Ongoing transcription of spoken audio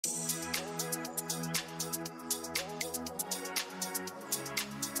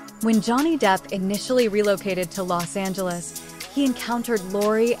When Johnny Depp initially relocated to Los Angeles, he encountered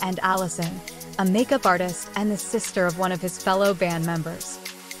Lori and Allison, a makeup artist and the sister of one of his fellow band members.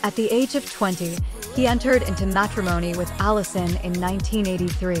 At the age of 20, he entered into matrimony with Allison in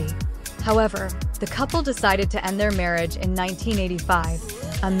 1983. However, the couple decided to end their marriage in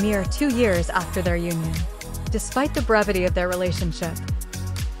 1985, a mere 2 years after their union. Despite the brevity of their relationship,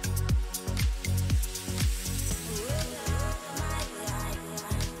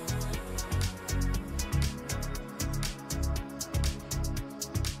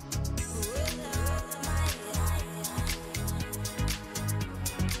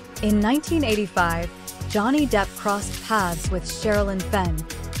 in 1985, Johnny Depp crossed paths with Sherilyn Fenn,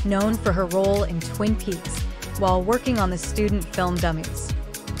 known for her role in Twin Peaks, while working on the student film Dummies.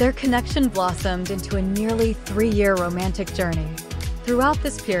 Their connection blossomed into a nearly 3-year romantic journey. Throughout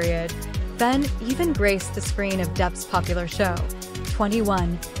this period, Fenn even graced the screen of Depp's popular show,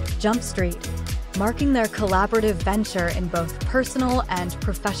 21 Jump Street, marking their collaborative venture in both personal and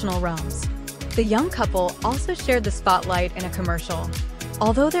professional realms. The young couple also shared the spotlight in a commercial.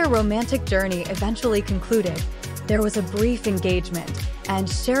 Although their romantic journey eventually concluded, there was a brief engagement, and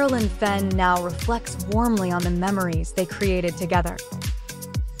Sherilyn Fenn now reflects warmly on the memories they created together.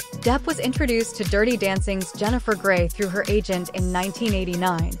 Depp was introduced to Dirty Dancing's Jennifer Grey through her agent in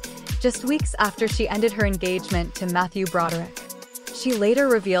 1989, just weeks after she ended her engagement to Matthew Broderick. She later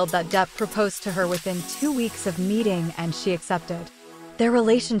revealed that Depp proposed to her within 2 weeks of meeting, and she accepted. Their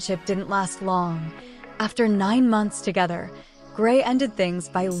relationship didn't last long. After 9 months together, Grey ended things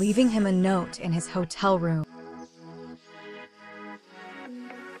by leaving him a note in his hotel room.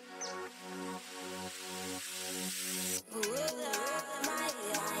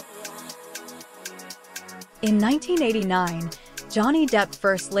 In 1989, Johnny Depp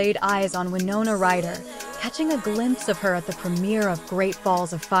first laid eyes on Winona Ryder, catching a glimpse of her at the premiere of Great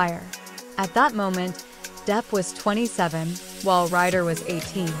Balls of Fire. At that moment, Depp was 27, while Ryder was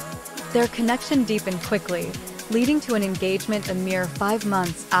 18. Their connection deepened quickly, leading to an engagement a mere 5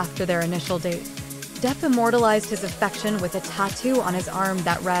 months after their initial date. Depp immortalized his affection with a tattoo on his arm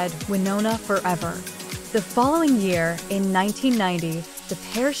that read, "Winona Forever." The following year, in 1990, the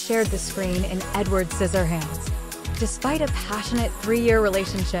pair shared the screen in Edward Scissorhands. Despite a passionate 3-year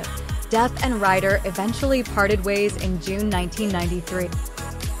relationship, Depp and Ryder eventually parted ways in June 1993.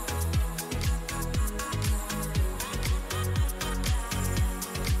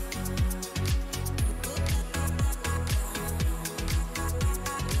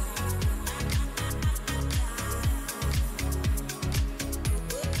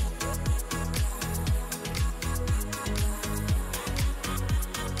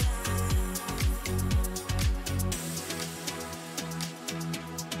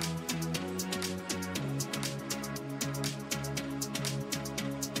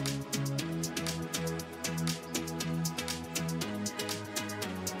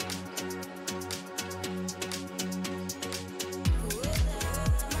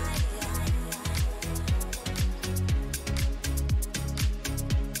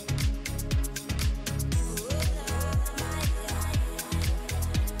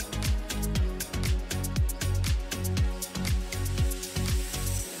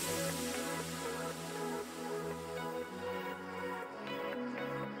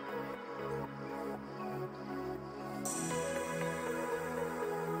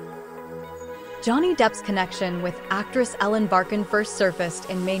 Johnny Depp's connection with actress Ellen Barkin first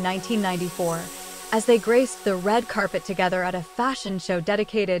surfaced in May 1994, as they graced the red carpet together at a fashion show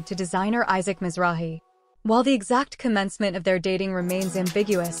dedicated to designer Isaac Mizrahi. While the exact commencement of their dating remains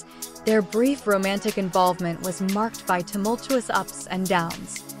ambiguous, their brief romantic involvement was marked by tumultuous ups and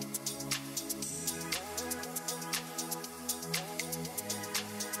downs.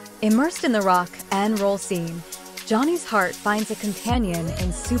 Immersed in the rock and roll scene, Johnny's heart finds a companion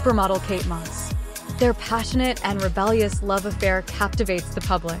in supermodel Kate Moss. Their passionate and rebellious love affair captivates the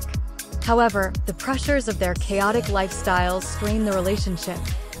public. However, the pressures of their chaotic lifestyles strain the relationship,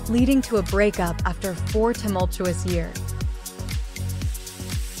 leading to a breakup after 4 tumultuous years.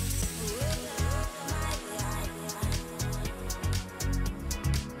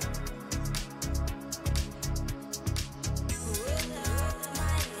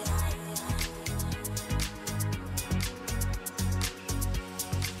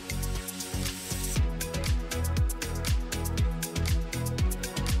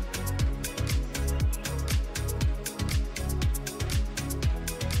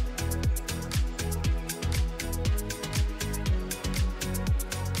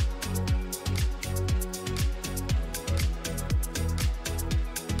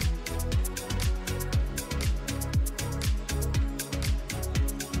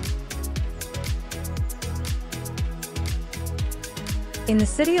 In The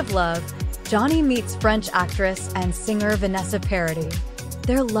City of Love, Johnny meets French actress and singer Vanessa Paradis.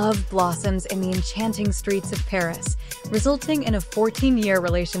 Their love blossoms in the enchanting streets of Paris, resulting in a 14-year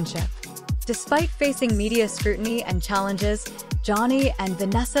relationship. Despite facing media scrutiny and challenges, Johnny and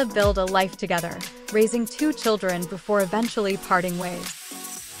Vanessa build a life together, raising 2 children before eventually parting ways.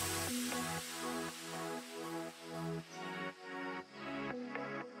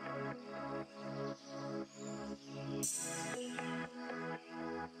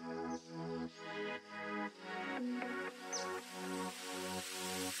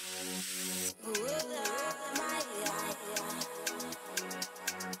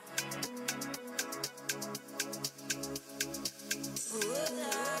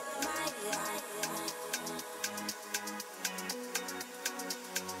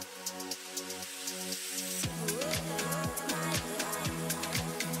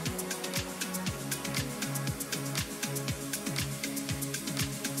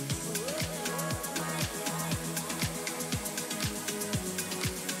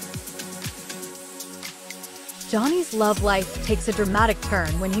 Johnny's love life takes a dramatic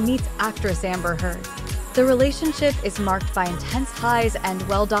turn when he meets actress Amber Heard. The relationship is marked by intense highs and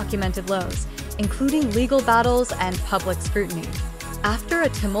well-documented lows, including legal battles and public scrutiny. After a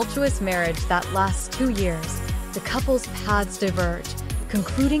tumultuous marriage that lasts 2 years, the couple's paths diverge,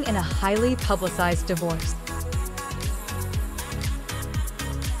 concluding in a highly publicized divorce.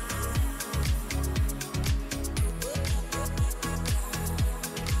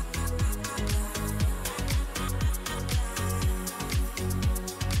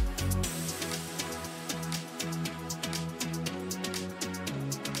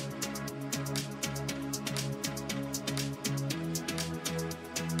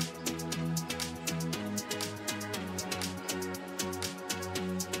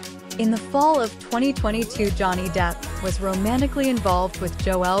 In the fall of 2022, Johnny Depp was romantically involved with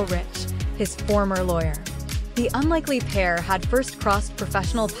Joelle Rich, his former lawyer. The unlikely pair had first crossed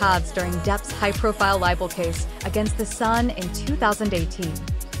professional paths during Depp's high-profile libel case against The Sun in 2018.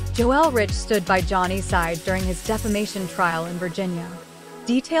 Joelle Rich stood by Johnny's side during his defamation trial in Virginia.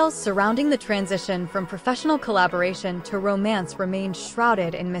 Details surrounding the transition from professional collaboration to romance remain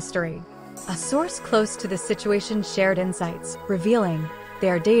shrouded in mystery. A source close to the situation shared insights, revealing they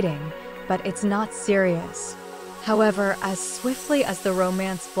are dating, but it's not serious. However, as swiftly as the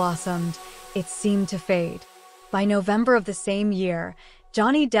romance blossomed, it seemed to fade. By November of the same year,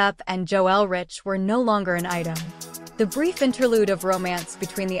 Johnny Depp and Joelle Rich were no longer an item. The brief interlude of romance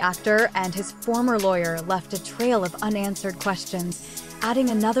between the actor and his former lawyer left a trail of unanswered questions, adding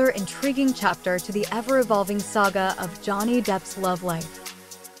another intriguing chapter to the ever-evolving saga of Johnny Depp's love life.